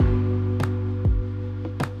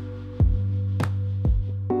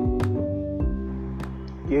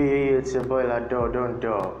It's your boy Lado, don't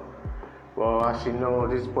do. Well, as you know,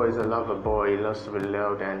 this boy is a lover boy. He loves to be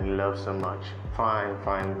loved and he loves so much. Fine.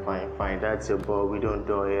 That's your boy. We don't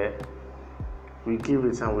do it. We give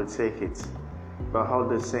it and we take it. But all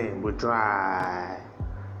the same, we try.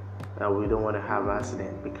 And we don't want to have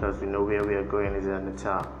accident because we know where we are going is on the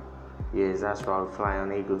top. Yes, that's why we fly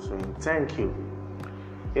on eagle's wing. Thank you.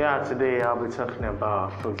 Yeah, today I'll be talking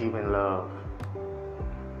about forgiving love.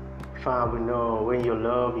 Fine, we know when you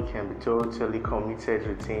love, you can be totally committed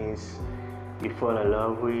to things you fall in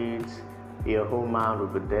love with. Your whole mind will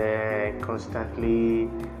be there constantly.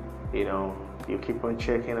 You keep on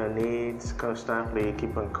checking on it constantly. You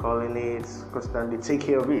keep on calling it constantly. Take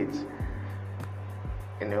care of it.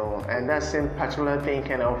 And that same particular thing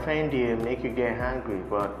can offend you and make you get angry.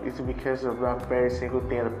 But it's because of that very single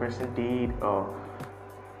thing the person did, or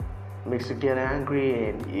makes you get angry,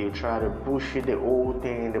 and you try to bullshit the old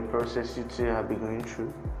thing, the process you two have been going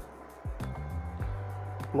through.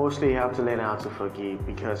 Mostly you have to learn how to forgive,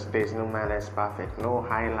 because there's no man that's perfect. No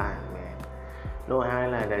highline, man. No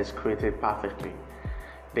highline that is created perfectly.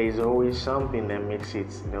 There's always something that makes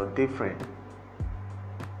it different.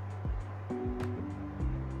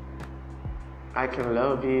 I can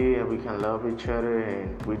love you and we can love each other,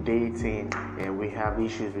 and we're dating and we have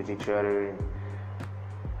issues with each other, and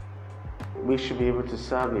we should be able to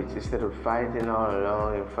solve it instead of fighting all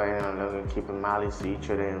along and keeping malice to each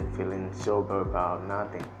other and feeling sober about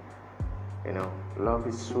nothing. Love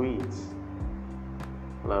is sweet.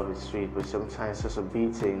 Love is sweet, but sometimes it's a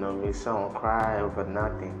bitter, makes someone cry over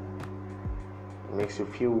nothing. It makes you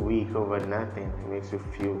feel weak over nothing. It makes you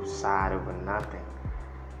feel sad over nothing.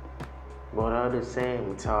 But all the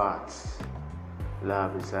same, it's art.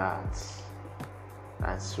 Love is art.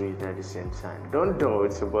 And sweet at the same time. Don't do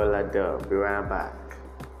it, Lado. Be right back.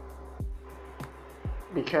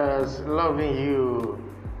 Because loving you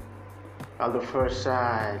at the first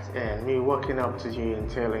sight and me walking up to you and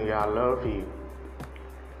telling you I love you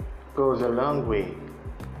goes a long way.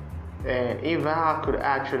 And if I could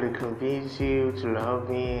actually convince you to love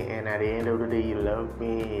me, and at the end of the day you love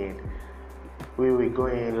me, and we were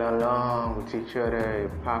going along with each other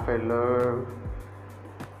in perfect love,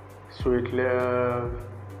 sweet love,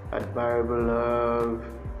 admirable love,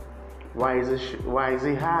 why is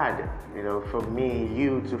it hard, for me and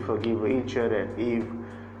you to forgive each other if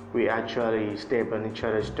we actually step on each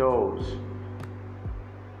other's toes?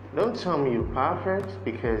 Don't tell me you're perfect,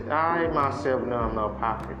 because I myself know I'm not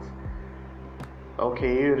perfect.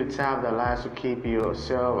 Okay, you're the type that likes to keep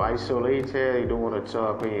yourself isolated. You don't want to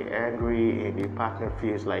talk when you're angry, and your partner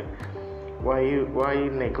feels like, why are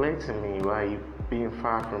you neglecting me? Why are you being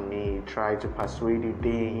far from me? You try to persuade you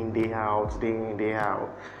day in, day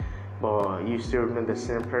out, but you still remain the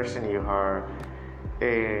same person you are.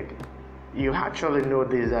 And you actually know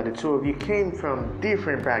this, that the two of you came from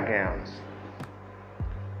different backgrounds.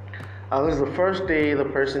 At least the first day the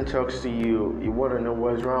person talks to you, you want to know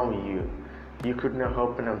what's wrong with you. You could not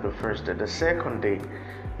open up the first day. The second day,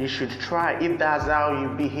 you should try, if that's how you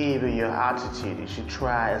behave in your attitude, you should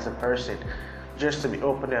try as a person just to be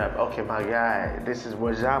open up. Okay, my guy, this is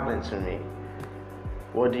what's happening to me.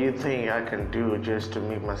 What do you think I can do just to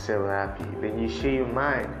make myself happy? Then you share your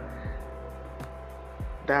mind.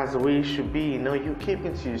 That's the way it should be. You keep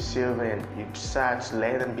it to yourself and you decide to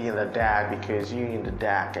let them be in the dark because you're in the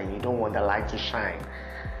dark and you don't want the light to shine.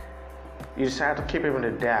 You decide to keep him in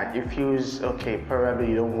the dark. He feels, okay, probably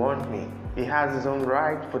you don't want me. He has his own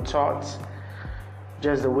right for thoughts,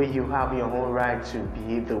 just the way you have your own right to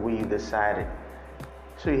behave the way you decided.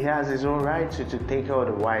 So he has his own right to think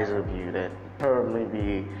otherwise of you, that probably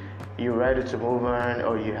maybe you're ready to move on,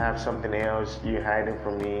 or you have something else you're hiding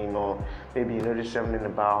from him, or maybe you notice something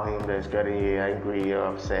about him that's getting you angry or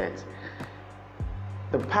upset.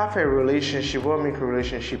 The perfect relationship, what makes a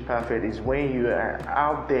relationship perfect, is when you are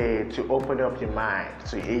out there to open up your mind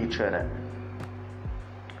to each other.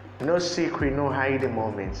 No secret, no hiding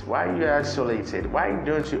moments. Why are you isolated? Why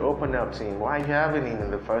don't you open up to him? Why are you having him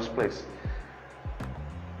in the first place?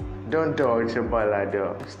 Don't do it, your boy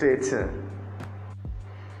Lado. Stay tuned.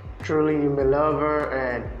 Truly, you may love her,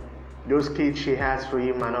 and those kids she has for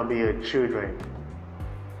you might not be her children,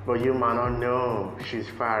 but you might not know she's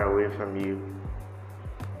far away from you.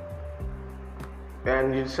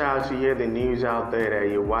 And you decide to hear the news out there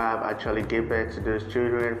that your wife actually gave birth to those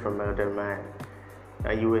children from another man,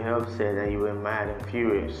 and you were upset and you were mad and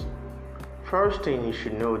furious. First thing you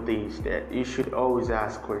should know is that you should always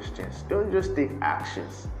ask questions. Don't just take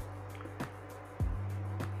actions.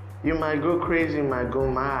 You might go crazy, you might go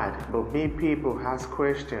mad, but me people ask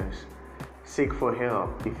questions. seek for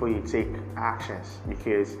help before you take actions,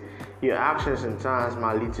 because your actions sometimes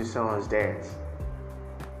might lead to someone's death.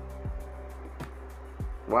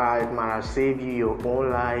 While it might have saved you your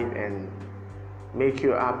own life and make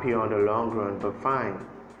you happy on the long run, but fine.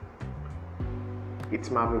 It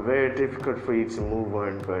might be very difficult for you to move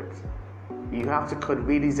on, but you have to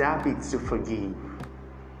cultivate these habits to forgive.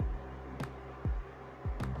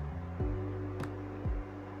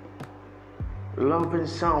 Loving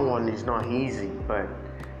someone is not easy,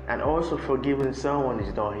 and also forgiving someone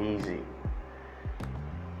is not easy.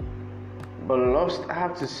 But lust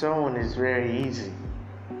after someone is very easy.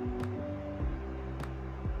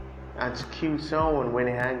 And to kill someone when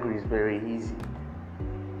angry is very easy.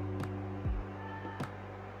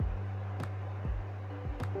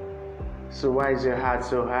 So why is your heart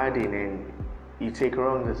so hardened and you take a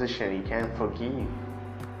wrong decision you can't forgive?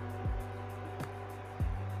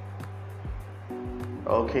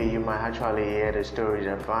 Okay, you might actually hear the stories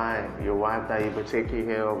are fine. Your wife that you've been taking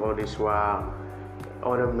care of all this while,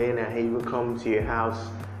 other men are even come to your house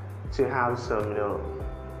to have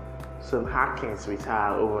some hackings with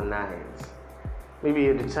her overnight. Maybe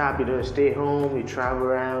you're the type you don't stay home, you travel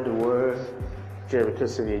around the world. Just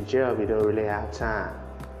because of your job, you don't really have time.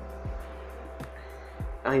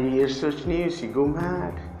 And you hear such news, you go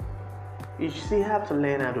mad. You still have to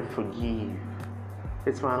learn how to forgive.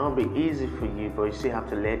 It might not be easy for you, but you still have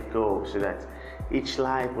to let go so that each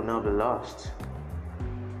life will not be lost.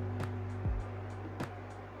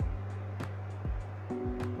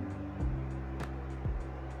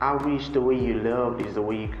 I wish the way you loved is the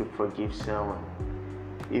way you could forgive someone.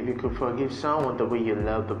 If you could forgive someone the way you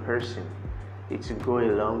love the person, it would go a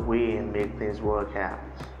long way and make things work out.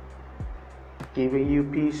 Giving you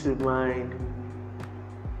peace of mind,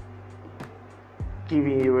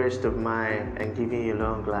 giving you rest of mind, and giving you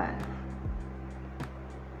long life.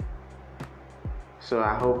 So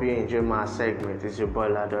I hope you enjoy my segment. It's your boy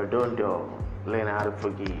Lado Dondo. Learn how to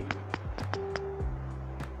forgive.